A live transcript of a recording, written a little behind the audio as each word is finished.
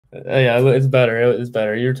Yeah, it's better. It's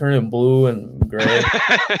better. You're turning blue and gray,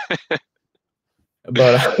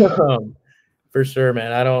 but for sure,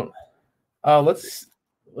 man. I don't. Let's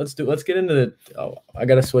get into the. Oh, I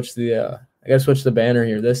gotta switch the banner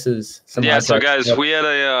here. This is some Yeah, high so tech guys, stuff. we had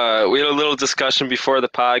a little discussion before the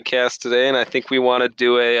podcast today, and I think we want to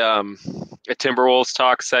do a Timberwolves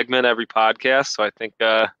talk segment every podcast. So I think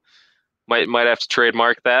might have to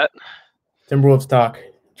trademark that. Timberwolves talk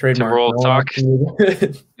trademark. Timberwolves No talk.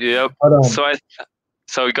 one. Yep. But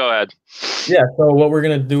So go ahead. yeah. So what we're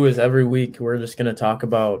gonna do is every week we're just gonna talk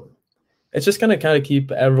about. It's just gonna kind of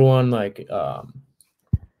keep everyone like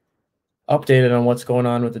updated on what's going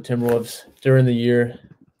on with the Timberwolves during the year.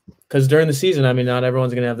 Because during the season, I mean, not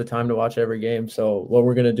everyone's going to have the time to watch every game. So what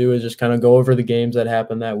we're going to do is just kind of go over the games that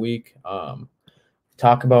happened that week,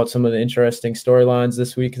 talk about some of the interesting storylines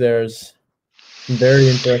this week. There's some very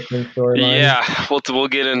interesting storylines. Yeah, we'll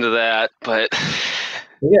get into that, but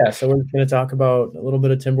Yeah, so we're just going to talk about a little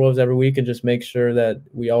bit of Timberwolves every week and just make sure that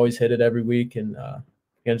we always hit it every week and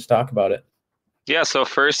just talk about it. yeah. So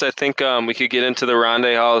first, I think we could get into the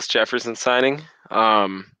Rondae Hollis-Jefferson signing.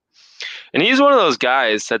 And he's one of those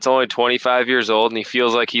guys that's only 25 years old, and he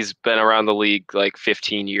feels like he's been around the league like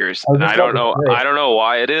 15 years. I was And just I about don't to know, say, I don't know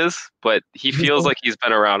why it is, but he he feels seems, like he's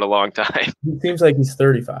been around a long time. he seems like he's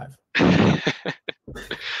 35.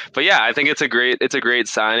 But yeah, I think it's a great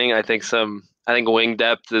signing. I think wing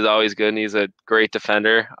depth is always good, and he's a great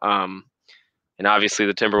defender. And obviously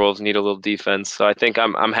the Timberwolves need a little defense, so I think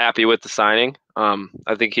I'm happy with the signing.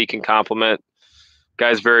 I think he can complement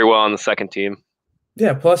guys very well on the second team.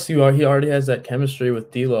 Yeah, plus he already has that chemistry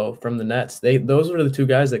with D'Lo from the Nets. Those were the two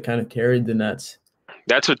guys that kind of carried the Nets.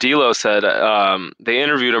 That's what D'Lo said. They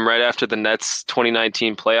interviewed him right after the Nets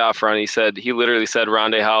 2019 playoff run. He literally said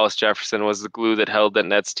Rondae Hollis-Jefferson was the glue that held that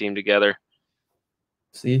Nets team together.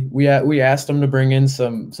 See, we asked him to bring in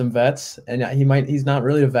some vets, and he's not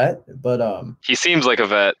really a vet, but He seems like a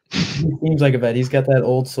vet. he seems like a vet. He's got that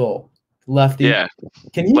old soul. Lefty. Yeah,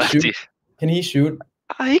 Can he shoot? lefty. Can he shoot?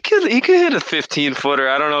 He could hit a 15-footer.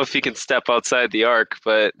 I don't know if he can step outside the arc,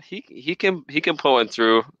 but he can pull one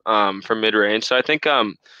through from mid range. So I think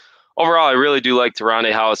overall I really do like the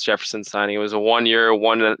Rondae Hollis-Jefferson signing. It was a 1 year,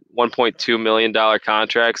 $1.2 million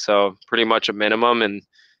contract, so pretty much a minimum. And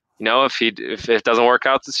if it doesn't work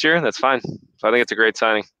out this year, that's fine. So I think it's a great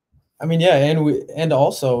signing. I mean, yeah, and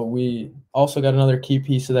we also got another key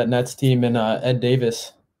piece of that Nets team in Ed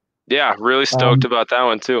Davis, Yeah, really stoked about that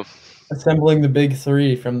one too. assembling the big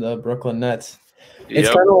three from the Brooklyn Nets. It's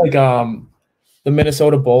Yep. kind of like the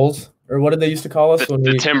Minnesota Bulls, or what did they used to call us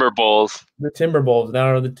The Timber Bulls. the Timber Bulls.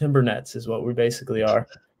 Now the Timber Nets is what we basically are.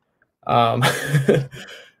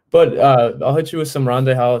 But I'll hit you with some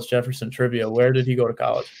Rondae Hollis-Jefferson trivia. Where did he go to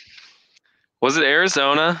college? Was it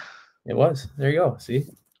Arizona? It was. There you go. See.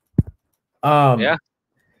 Yeah.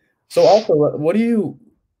 So also, what do you?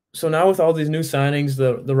 So now with all these new signings,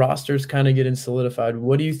 the roster's kind of getting solidified.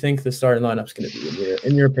 What do you think the starting lineup's going to be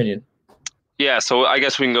in your opinion? Yeah, so I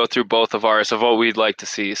guess we can go through both of ours of what we'd like to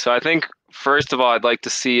see. So I think first of all, I'd like to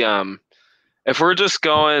see if we're just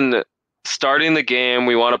starting the game,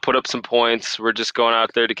 we want to put up some points. We're just going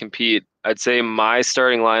out there to compete. I'd say my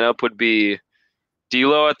starting lineup would be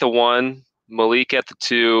D'Lo at the 1, Malik at the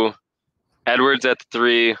 2, Edwards at the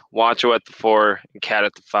 3, Wancho at the 4, and Cat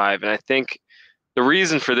at the 5. And I think the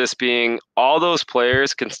reason for this being all those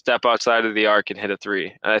players can step outside of the arc and hit a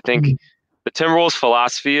 3. And I think the Timberwolves'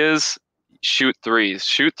 philosophy is shoot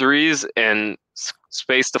threes and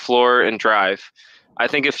space the floor and drive. I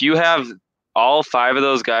think if you have all 5 of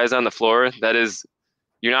those guys on the floor,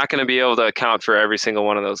 you're not going to be able to account for every single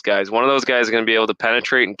one of those guys. One of those guys is going to be able to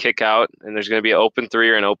penetrate and kick out, and there's going to be an open 3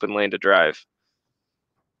 or an open lane to drive.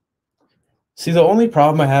 See, the only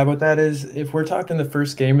problem I have with that is if we're talking the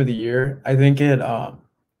first game of the year, I think it's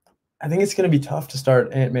going to be tough to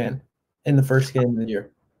start Ant-Man in the first game of the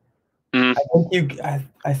year.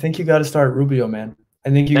 I think you got to start Rubio, man.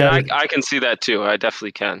 I can see that too. I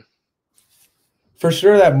definitely can. For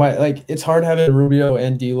sure, that might it's hard having Rubio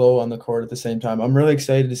and D'Lo on the court at the same time. I'm really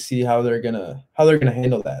excited to see how they're gonna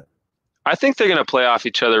handle that. I think they're gonna play off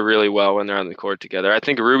each other really well when they're on the court together. I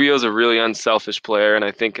think Rubio's a really unselfish player, and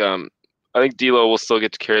I think D'Lo will still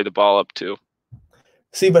get to carry the ball up too.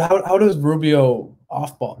 See, but how does Rubio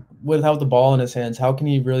off ball without the ball in his hands? How can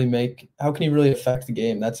he really affect the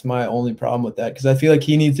game? That's my only problem with that, because I feel like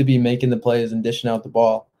he needs to be making the plays and dishing out the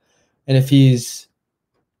ball, and if he's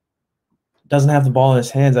doesn't have the ball in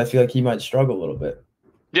his hands, I feel like he might struggle a little bit.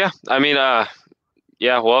 Yeah, I mean,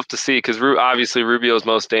 we'll have to see, because obviously Rubio is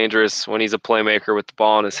most dangerous when he's a playmaker with the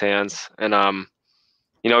ball in his hands, and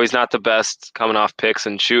he's not the best coming off picks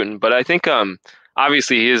and shooting. But I think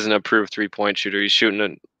obviously he is an approved 3-point shooter. He's shooting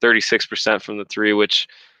at 36% from the three, which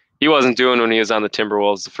he wasn't doing when he was on the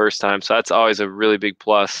Timberwolves the first time. So that's always a really big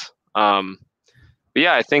plus. But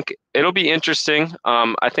yeah, I think it'll be interesting.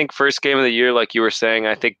 I think first game of the year, like you were saying,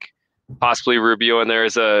 I think possibly Rubio in there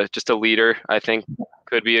is just a leader. I think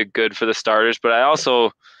could be a good for the starters. But I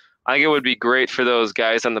think it would be great for those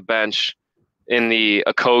guys on the bench in the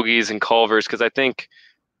Okogis and Culvers, because I think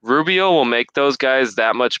Rubio will make those guys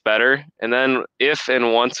that much better. And then if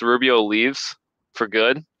and once Rubio leaves for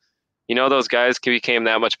good, those guys became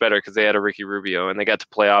that much better because they had a Ricky Rubio and they got to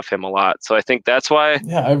play off him a lot. So I think that's why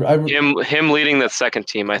him leading that second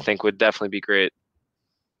team, I think, would definitely be great.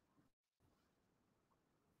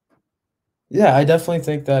 Yeah, I definitely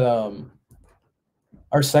think that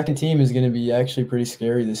our second team is going to be actually pretty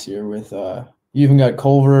scary this year. With you even got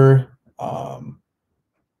Culver,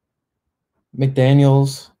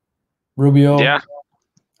 McDaniels, Rubio. Yeah,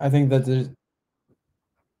 I think that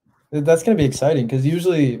that's going to be exciting because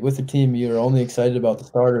usually with a team you're only excited about the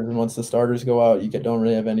starters, and once the starters go out, you don't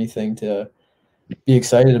really have anything to be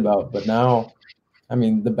excited about. But now, I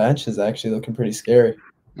mean, the bench is actually looking pretty scary.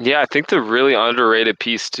 Yeah, I think the really underrated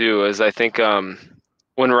piece too is I think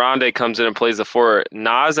when Rondé comes in and plays the 4,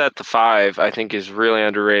 Nas at the 5, I think is really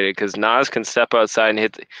underrated because Nas can step outside and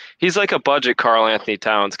hit. He's like a budget Karl Anthony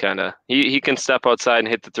Towns kind of. He can step outside and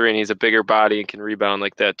hit the 3, and he's a bigger body and can rebound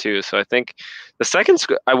like that too. So I think the second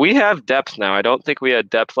we have depth now. I don't think we had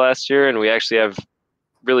depth last year, and we actually have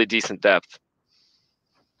really decent depth.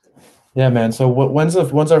 Yeah, man. So when's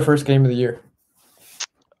our first game of the year?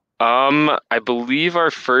 I believe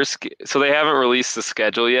our first. So they haven't released the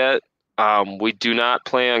schedule yet. We do not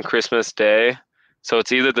play on Christmas Day, so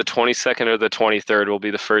it's either the 22nd or the 23rd will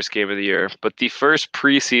be the first game of the year. But the first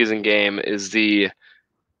preseason game is I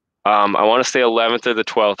want to say 11th or the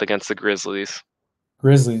 12th against the Grizzlies.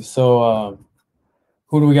 Grizzlies. So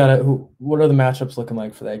who do we got? What are the matchups looking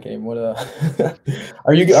like for that game? What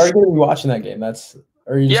are you going to be watching that game?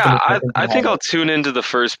 I think I'll tune into the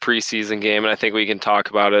first preseason game, and I think we can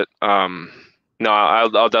talk about it. No,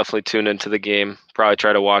 I'll definitely tune into the game. Probably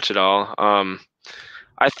try to watch it all.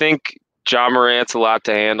 I think Ja Morant's a lot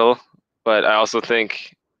to handle, but I also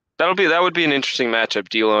think that would be an interesting matchup,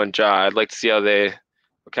 D'Lo and Ja. I'd like to see how they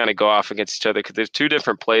kind of go off against each other because there's two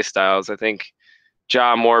different play styles. I think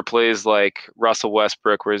Ja more plays like Russell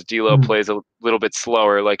Westbrook, whereas D'Lo plays a little bit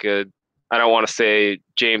slower, like I don't want to say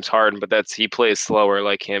James Harden, but he plays slower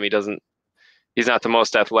like him. He's not the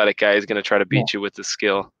most athletic guy. He's going to try to beat you with his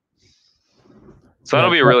skill. So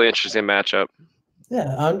that'll be a really interesting matchup.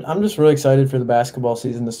 Yeah, I'm just really excited for the basketball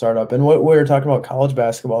season to start up. And what we were talking about college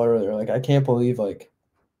basketball earlier, like I can't believe it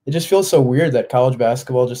just feels so weird that college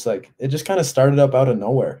basketball it just kind of started up out of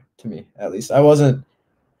nowhere to me. At least I wasn't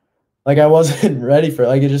ready for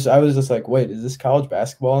I was just like, wait, is this college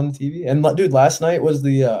basketball on the TV? And dude, last night was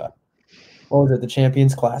the what was it, the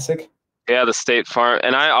Champions Classic? Yeah, the State Farm.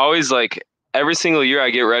 And I always every single year I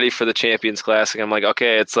get ready for the Champions Classic. I'm like,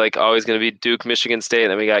 okay, it's always going to be Duke, Michigan State,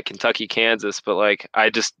 and then we got Kentucky, Kansas. But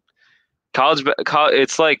it's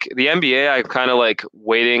like the NBA. I'm kind of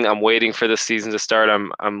waiting. I'm waiting for the season to start.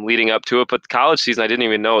 I'm leading up to it. But the college season, I didn't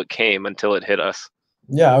even know it came until it hit us.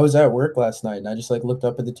 Yeah, I was at work last night and I just looked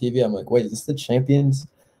up at the TV. I'm like, wait, is this the Champions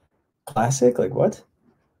Classic? Like what?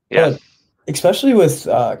 Yeah. But especially with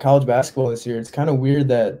college basketball this year, it's kind of weird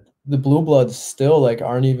that the Blue Bloods still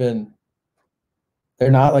they're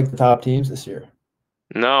not the top teams this year.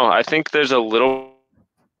 No, I think there's a little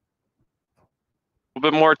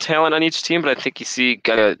bit more talent on each team, but I think you see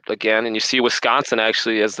again, and you see Wisconsin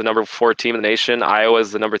actually as the number 4 team in the nation. Iowa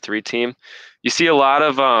is the number 3 team. You see a lot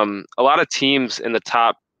of teams in the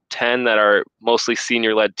top 10 that are mostly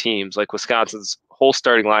senior-led teams. Like Wisconsin's whole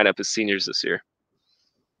starting lineup is seniors this year.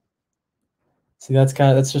 See, that's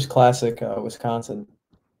just classic Wisconsin.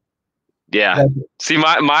 Yeah. See,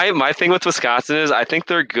 my thing with Wisconsin is I think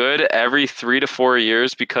they're good every 3 to 4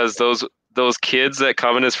 years because those kids that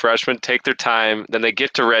come in as freshmen take their time, then they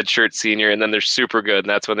get to redshirt senior, and then they're super good, and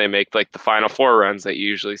that's when they make the Final Four runs that you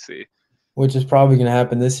usually see. Which is probably going to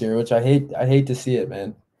happen this year, which I hate to see it,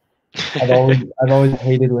 man. I've always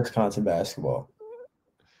hated Wisconsin basketball.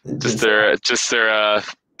 Just their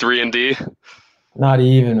 3-and-D. Not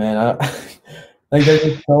even, man. They're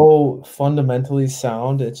just so fundamentally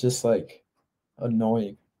sound. It's just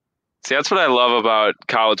annoying. See, that's what I love about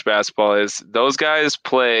college basketball is those guys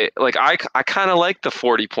play I kind of like the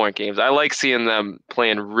 40-point games. I like seeing them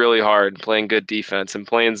playing really hard, playing good defense, and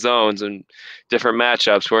playing zones and different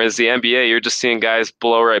matchups. Whereas the NBA, you're just seeing guys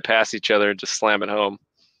blow right past each other and just slam it home.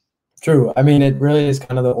 True. I mean, it really is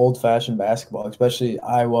kind of the old-fashioned basketball, especially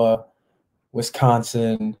Iowa,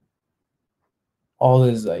 Wisconsin, all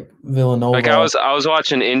his like Like Villanova. I was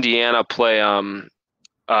watching Indiana play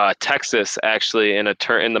Texas actually in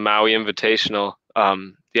the Maui Invitational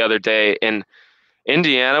the other day, and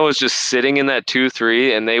Indiana was just sitting in that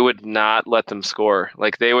 2-3, and they would not let them score.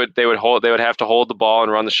 Like they would have to hold the ball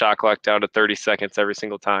and run the shot clock down to 30 seconds every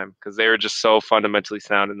single time because they were just so fundamentally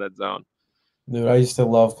sound in that zone. Dude, I used to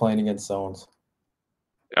love playing against zones.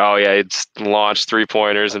 Oh yeah, it's launch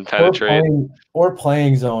 3-pointers and penetrate. Or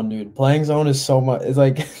playing zone, dude. Playing zone is so much. It's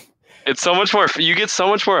like It's so much more. You get so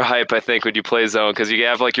much more hype, I think, when you play zone because you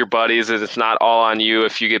have like your buddies, and it's not all on you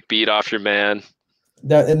if you get beat off your man.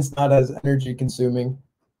 that it's not as energy consuming.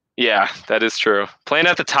 Yeah, that is true. Playing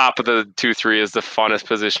at the top of the 2-3 is the funnest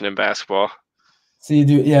position in basketball. See,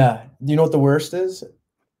 dude, yeah. Do you know what the worst is?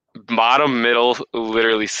 Bottom middle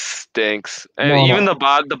literally stinks, and No, even no.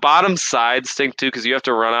 the bottom side stink too because you have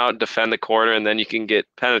to run out and defend the corner, and then you can get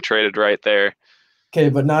penetrated right there. Okay,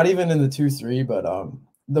 but not even in the 2-3, but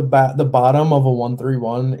the bottom of a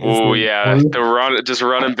 1-3-1 is Oh the yeah, worst. the run just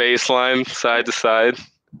running baseline side to side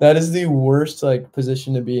That is the worst like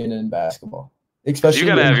position to be in basketball. because you Especially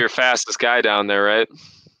got to have in your fastest guy down there, right?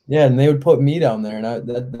 yeah, and they would put me down there and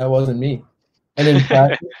that wasn't me. And in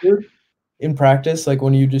practice, dude, in practice, like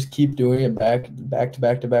when you just keep doing it back to back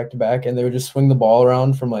to back to back, and they would just swing the ball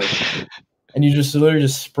around from like, and you just literally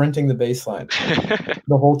just sprinting the baseline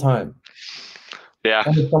the whole time. Yeah,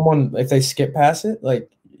 And if they skip past it, like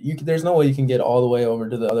there's no way you can get all the way over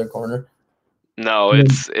to the other corner. no, And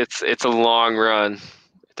then, it's a long run. It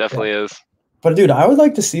yeah, definitely is. but dude, I would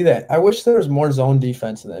like to see that. I wish there was more zone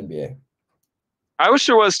defense in the NBA. I wish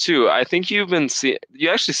there was too. I think you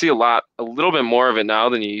actually see a little bit more of it now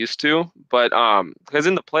than you used to. But because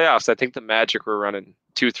in the playoffs, I think the Magic were running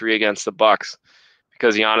 2-3 against the Bucks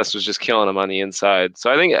because Giannis was just killing them on the inside.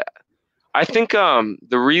 So I think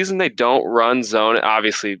the reason they don't run zone,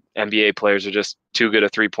 obviously NBA players are just too good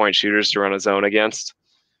at 3-point shooters to run a zone against.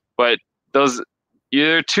 But those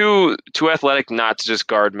you're too athletic not to just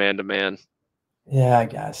guard man to man. Yeah, I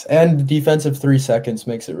guess. And defensive 3 seconds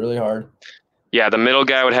makes it really hard. Yeah, the middle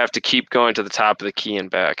guy would have to keep going to the top of the key and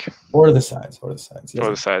back Or the sides. or Yeah.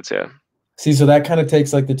 the sides. Yeah. See, so that kind of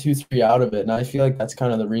takes like the 2-3 out of it, and I feel like that's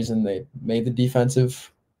kind of the reason they made the defensive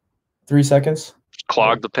 3 seconds.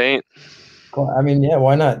 Clog the paint. I mean, yeah,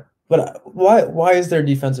 why not? But why is there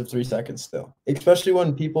defensive 3 seconds still? Especially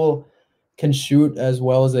when people can shoot as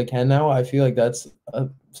well as they can now. I feel like that's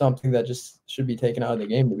something that just should be taken out of the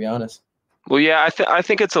game, to be honest. Well, yeah, I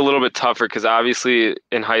think it's a little bit tougher because obviously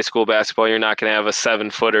in high school basketball, you're not going to have a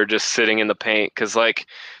 7-footer just sitting in the paint. Because like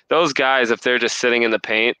those guys, if they're just sitting in the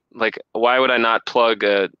paint, like why would I not plug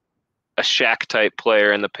a Shaq type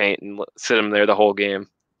player in the paint and sit him there the whole game?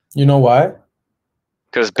 You know why?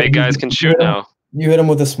 Because 'Cause big guys can shoot now. you hit them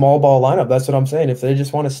with a small ball lineup. That's what I'm saying. If they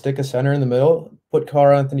just want to stick a center in the middle, put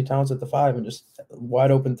Karl Anthony Towns at the 5 and just wide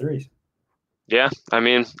open threes. Yeah, I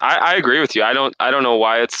mean, I agree with you. I don't know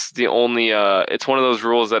why it's the only it's one of those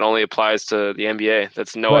rules that only applies to the NBA.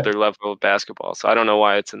 That's no Right. other level of basketball. So I don't know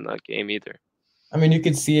why it's in the game either. I mean, you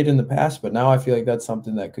could see it in the past, but now I feel like that's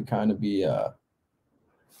something that could kind of be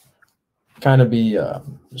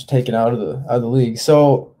just taken out of the league.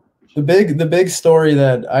 So the big story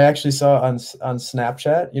that I actually saw on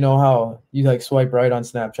Snapchat, you know how you like swipe right on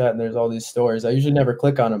Snapchat and there's all these stories. I usually never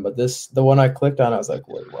click on them, but the one I clicked on, I was like,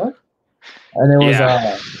 wait, what? And it was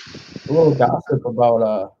Yeah. a little gossip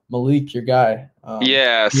about Malik, your guy.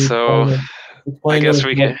 Yeah, Can you so I explain to guess us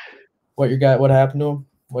we can. what happened to him?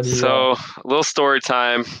 What do you So, a little story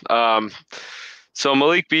time. So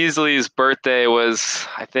Malik Beasley's birthday was,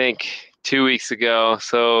 I think, 2 weeks ago.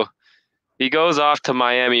 So he goes off to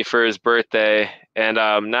Miami for his birthday, and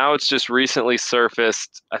now it's just recently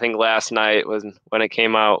surfaced. I think last night was when it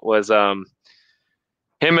came out was him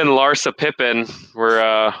and Larsa Pippen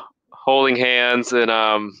were holding hands, and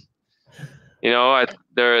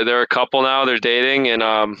they're a couple now. They're dating, and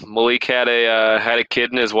Malik had a kid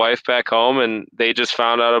and his wife back home, and they just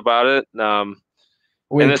found out about it. And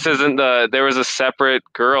wait, this isn't there was a separate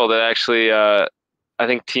girl that actually I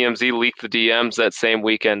think TMZ leaked the DMs that same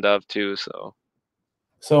weekend of too.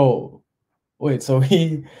 so wait, so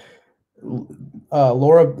he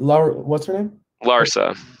Laura, what's her name?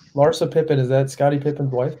 Larsa. Larsa Pippen, is that Scottie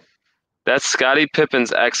Pippen's wife? That's Scottie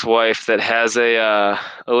Pippen's ex-wife that has a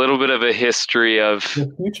little bit of a history of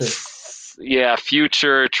The future. yeah,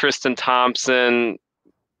 future Tristan Thompson,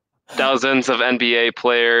 dozens of NBA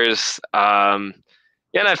players. Yeah,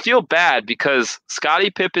 and I feel bad because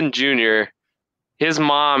Scottie Pippen Jr., his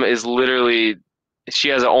mom is literally, she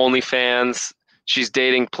has an OnlyFans. She's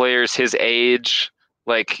dating players his age.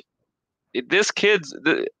 Like, this kid's.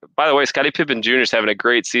 By the way, Scottie Pippen Jr. is having a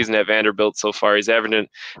great season at Vanderbilt so far. He's averaging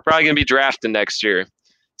probably going to be drafted next year.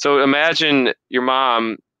 So imagine your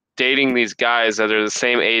mom dating these guys that are the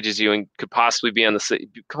same age as you and could possibly be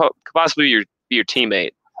could possibly be your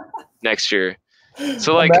teammate next year.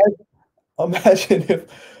 So like, imagine if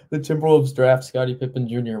the Timberwolves draft Scottie Pippen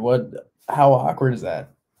Jr. How awkward is that?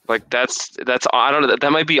 like that's I don't know,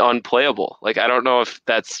 that might be unplayable. Like I don't know if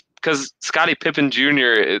that's because Scottie Pippen Jr.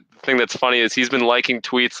 The thing that's funny is he's been liking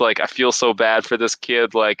tweets like I feel so bad for this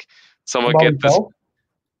kid. Like someone About get this himself?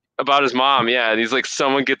 about his mom, yeah. And he's like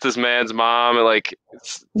someone get this man's mom and like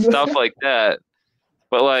stuff like that.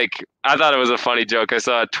 But like I thought it was a funny joke. I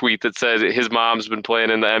saw a tweet that said his mom's been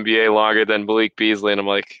playing in the NBA longer than Malik Beasley, and I'm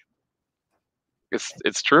like,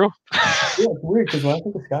 it's true. Yeah, it's weird because when I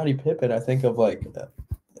think of Scottie Pippen, I think of like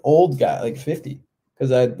old guy, like 50,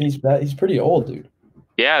 because he's pretty old, dude.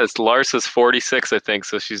 Yeah, it's Larsa's 46, I think,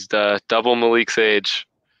 so she's double Malik's age.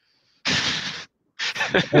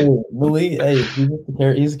 Hey, Malik, hey,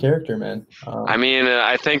 he's a character, man. I mean,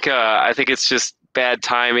 I think it's just bad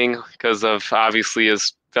timing because of obviously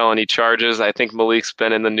his felony charges. I think Malik's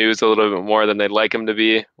been in the news a little bit more than they'd like him to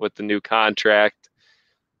be with the new contract.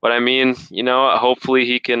 But I mean, hopefully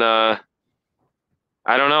he can. I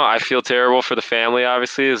don't know. I feel terrible for the family,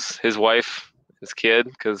 obviously, his wife, his kid,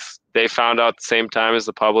 because they found out at the same time as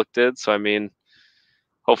the public did. So I mean,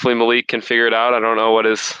 hopefully Malik can figure it out. I don't know what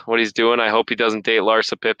he's doing. I hope he doesn't date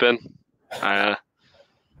Larsa Pippen. I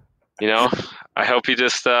hope I hope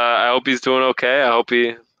he's doing okay.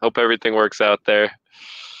 I hope everything works out there.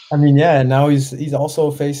 I mean, yeah, and now he's also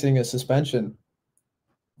facing a suspension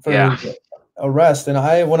for arrest.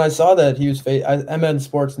 And when I saw that he was MN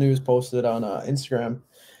Sports News posted on Instagram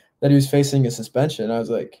that he was facing a suspension. I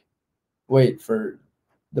was like, wait, for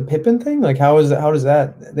the Pippen thing? Like, how does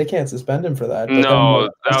that? They can't suspend him for that. But no,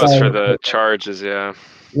 that was for the charges. Yeah.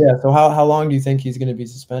 Yeah. So how long do you think he's going to be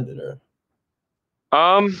suspended? Or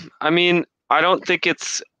I mean, I don't think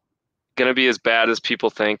it's going to be as bad as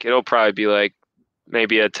people think. It'll probably be like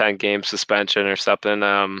maybe a 10-game suspension or something.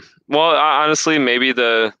 Well, honestly, maybe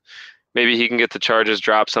he can get the charges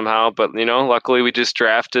dropped somehow. But luckily we just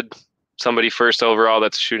drafted somebody first overall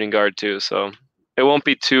that's a shooting guard too. So it won't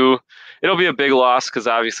be it'll be a big loss because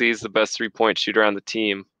obviously he's the best 3-point shooter on the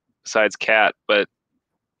team besides Cat. But,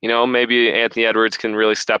 maybe Anthony Edwards can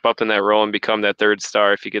really step up in that role and become that third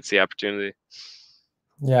star if he gets the opportunity.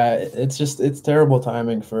 Yeah, it's terrible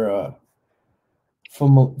timing for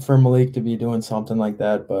Malik to be doing something like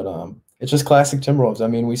that. But it's just classic Timberwolves. I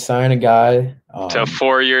mean, we sign a guy to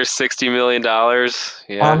 4 years, $60 million.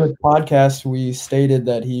 Yeah. On the podcast, we stated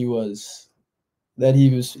that he's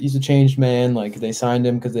a changed man. Like they signed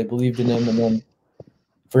him because they believed in him, and then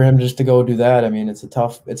for him just to go do that, I mean, it's a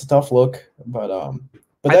tough look. But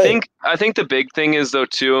I think the big thing is though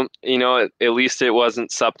too, at least it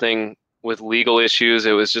wasn't something with legal issues.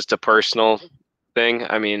 It was just a personal thing.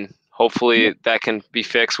 I mean, hopefully that can be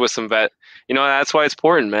fixed with some vet. That's why it's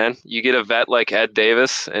important, man. You get a vet like Ed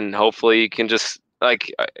Davis, and hopefully you can just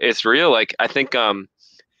it's real. Like I think the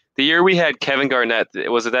year we had Kevin Garnett,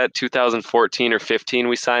 was it that 2014 or 15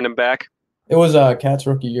 we signed him back? It was Cat's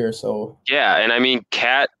rookie year, so yeah. And I mean,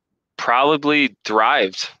 Cat probably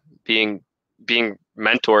thrived being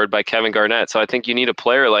mentored by Kevin Garnett. So I think you need a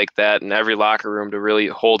player like that in every locker room to really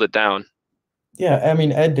hold it down. Yeah, I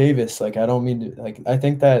mean Ed Davis. Like I don't mean to I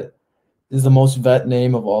think that is the most vet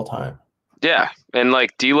name of all time. Yeah, and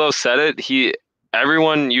like D'Lo said it,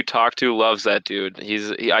 everyone you talk to loves that dude. He's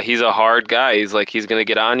a hard guy. He's gonna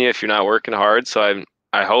get on you if you're not working hard. So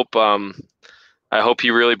I hope he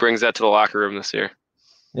really brings that to the locker room this year.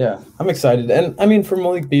 Yeah, I'm excited, and I mean for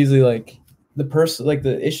Malik Beasley, like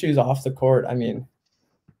the issues off the court. I mean,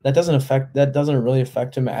 that doesn't really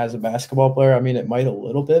affect him as a basketball player. I mean, it might a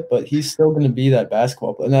little bit, but he's still going to be that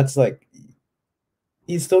basketball player, and that's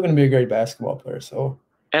he's still going to be a great basketball player. So.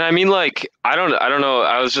 And I mean, like, I don't know.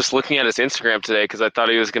 I was just looking at his Instagram today because I thought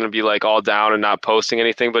he was going to be like all down and not posting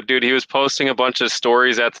anything. But dude, he was posting a bunch of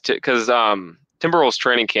stories because Timberwolves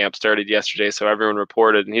training camp started yesterday, so everyone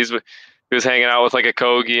reported, and he was hanging out with like a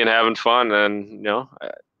Kogi and having fun. And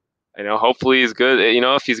hopefully he's good.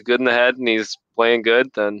 If he's good in the head and he's playing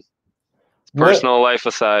good, then personal life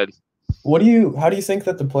aside. How do you think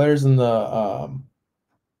that the players in the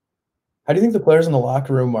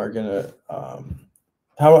locker room are gonna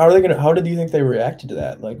how did you think they reacted to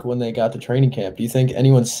that? Like when they got to training camp, do you think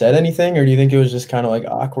anyone said anything, or do you think it was just kind of like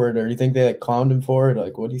awkward, or do you think they clowned him for it?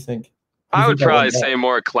 Like, what do you think? I would probably say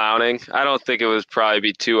more clowning. I don't think it was probably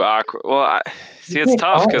be too awkward. Well, it's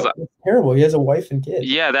tough because it's terrible. He has a wife and kids.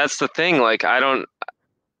 Yeah, that's the thing. Like,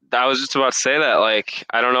 I was just about to say that. Like,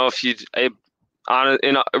 I don't know if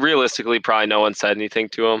realistically, probably no one said anything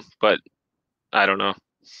to him, but I don't know.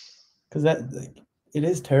 Because it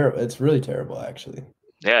is terrible. It's really terrible, actually.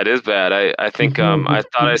 Yeah, it is bad. I think I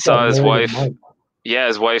thought I saw his wife. Yeah,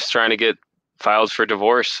 his wife's trying to get filed for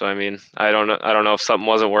divorce. So I mean, I don't know if something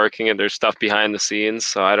wasn't working and there's stuff behind the scenes.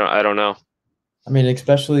 So I don't know. I mean,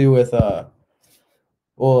 especially with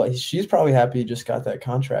well, she's probably happy he just got that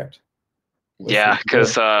contract. Yeah,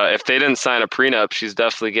 because if they didn't sign a prenup, she's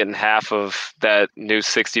definitely getting half of that new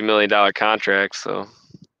 $60 million contract. So,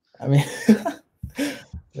 I mean,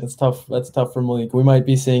 that's tough. That's tough for Malik. We might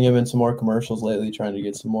be seeing him in some more commercials lately, trying to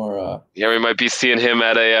get some more. Yeah, we might be seeing him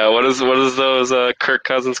at a what is those Kirk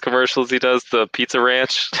Cousins commercials he does, the Pizza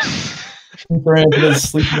Ranch. Pizza Ranch with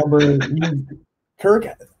Sleep Number. Kirk.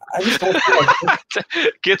 I just don't feel like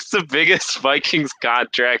gets the biggest Vikings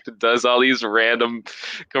contract and does all these random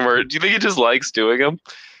commercials. Do you think he just likes doing them?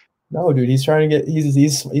 No, dude. He's trying to get.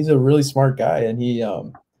 He's a really smart guy, and he.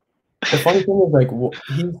 The funny thing is, like,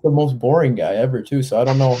 he's the most boring guy ever, too. So I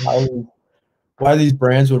don't know why these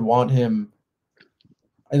brands would want him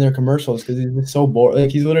in their commercials, because he's just so boring.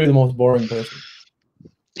 Like, he's literally the most boring person.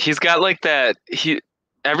 He's got like that.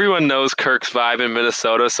 Everyone knows Kirk's vibe in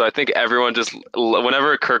Minnesota, so I think everyone just,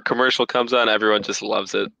 whenever a Kirk commercial comes on, everyone just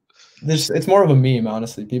loves it. It's more of a meme,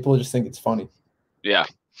 honestly. People just think it's funny. Yeah,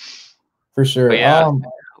 for sure. But yeah, a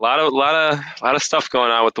lot of stuff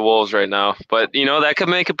going on with the Wolves right now. But that could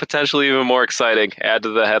make it potentially even more exciting. Add to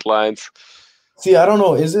the headlines. See, I don't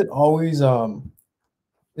know. Is there always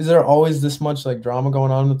this much like drama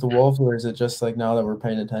going on with the Wolves, or is it just like now that we're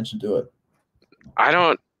paying attention to it? I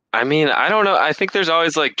don't know. I think there's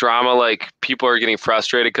always like drama, like people are getting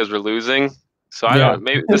frustrated because we're losing. So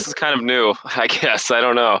maybe this is kind of new, I guess. I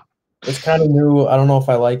don't know. It's kind of new. I don't know if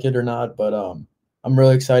I like it or not, but I'm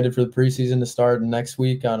really excited for the preseason to start next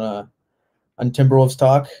week on Timberwolves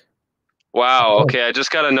Talk. Wow. Okay. I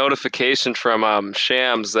just got a notification from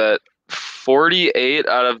Shams that 48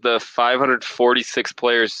 out of the 546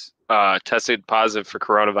 players tested positive for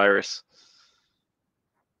coronavirus.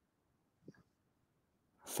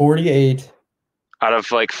 48 out of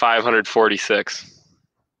like 546.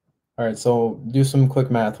 All right, so do some quick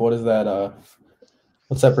math. What is that?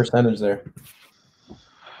 What's that percentage there?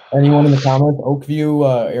 Anyone in the comments?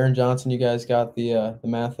 Oakview, Aaron Johnson, you guys got the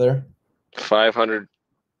math there? 500.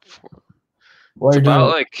 It's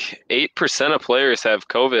about like 8% of players have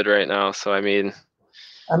COVID right now. So I mean,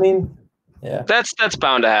 yeah, that's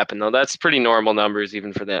bound to happen though. That's pretty normal numbers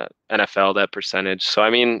even for the NFL, that percentage. So I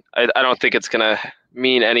mean, I don't think it's gonna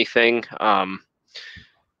mean anything.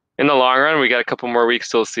 In the long run, we got a couple more weeks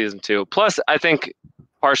till season 2. Plus, I think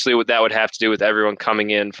partially what that would have to do with everyone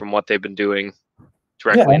coming in from what they've been doing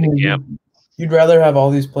directly in the camp. You'd rather have all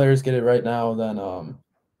these players get it right now than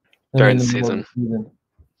during the season.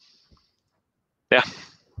 Yeah.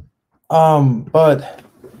 But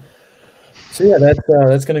so yeah,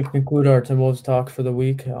 that's gonna conclude our Timberwolves talk for the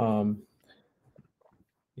week. You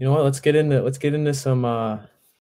know what? Let's get into some